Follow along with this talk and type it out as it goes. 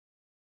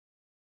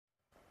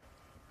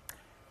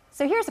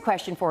So here's a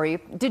question for you.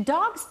 Do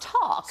dogs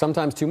talk?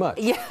 Sometimes too much.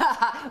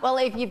 Yeah. Well,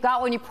 if you've got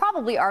one, you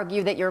probably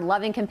argue that your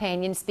loving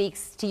companion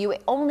speaks to you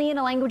only in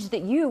a language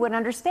that you would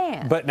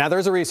understand. But now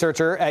there's a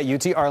researcher at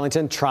UT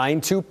Arlington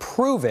trying to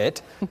prove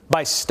it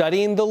by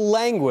studying the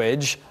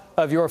language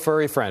of your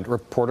furry friend.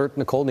 Reporter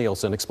Nicole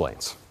Nielsen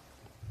explains.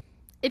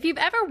 If you've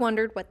ever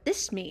wondered what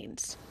this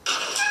means,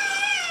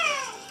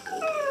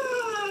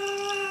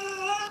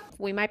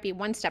 we might be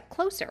one step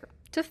closer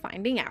to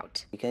finding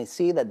out. You can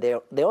see that they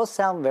all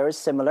sound very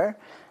similar,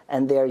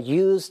 and they're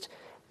used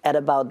at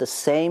about the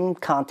same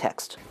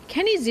context.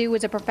 Kenny Zhu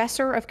is a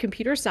professor of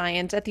computer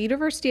science at the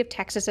University of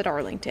Texas at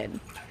Arlington,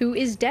 who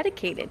is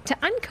dedicated to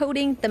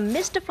uncoding the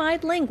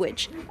mystified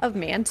language of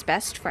man's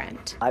best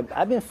friend.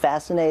 I've been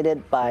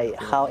fascinated by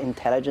how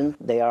intelligent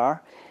they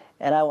are,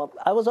 and I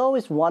was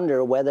always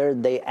wonder whether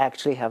they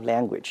actually have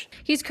language.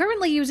 He's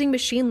currently using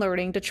machine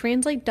learning to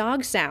translate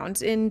dog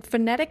sounds in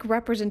phonetic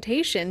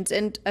representations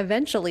and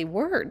eventually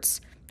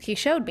words. He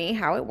showed me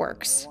how it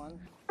works.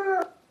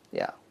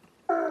 Yeah.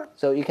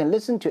 So you can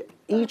listen to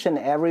each and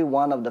every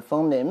one of the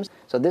phonemes.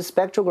 So this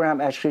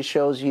spectrogram actually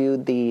shows you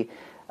the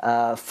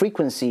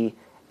frequency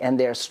and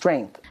their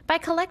strength. By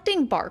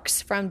collecting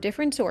barks from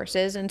different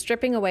sources and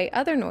stripping away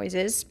other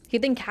noises, he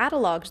then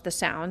catalogs the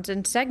sounds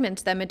and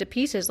segments them into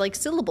pieces like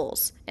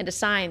syllables and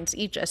assigns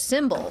each a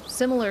symbol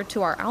similar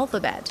to our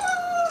alphabet.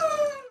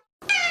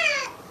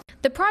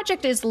 The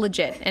project is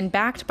legit and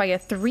backed by a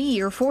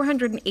 3-year,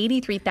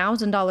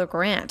 $483,000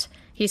 grant.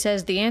 He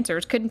says the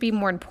answers couldn't be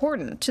more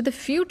important to the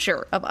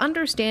future of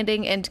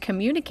understanding and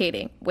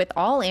communicating with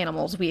all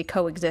animals we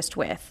coexist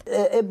with.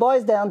 It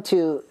boils down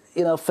to,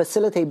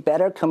 facilitate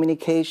better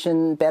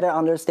communication, better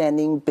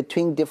understanding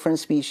between different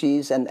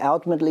species, and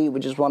ultimately we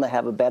just want to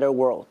have a better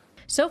world.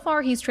 So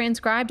far, he's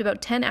transcribed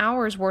about 10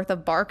 hours worth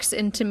of barks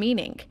into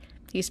meaning.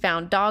 He's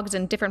found dogs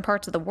in different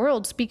parts of the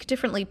world speak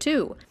differently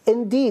too.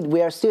 Indeed,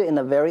 we are still in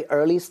a very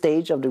early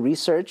stage of the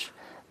research.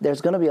 There's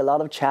going to be a lot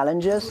of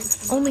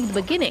challenges. Only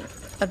the beginning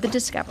of the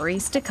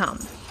discoveries to come.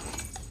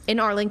 In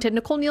Arlington,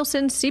 Nicole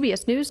Nielsen,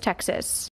 CBS News, Texas.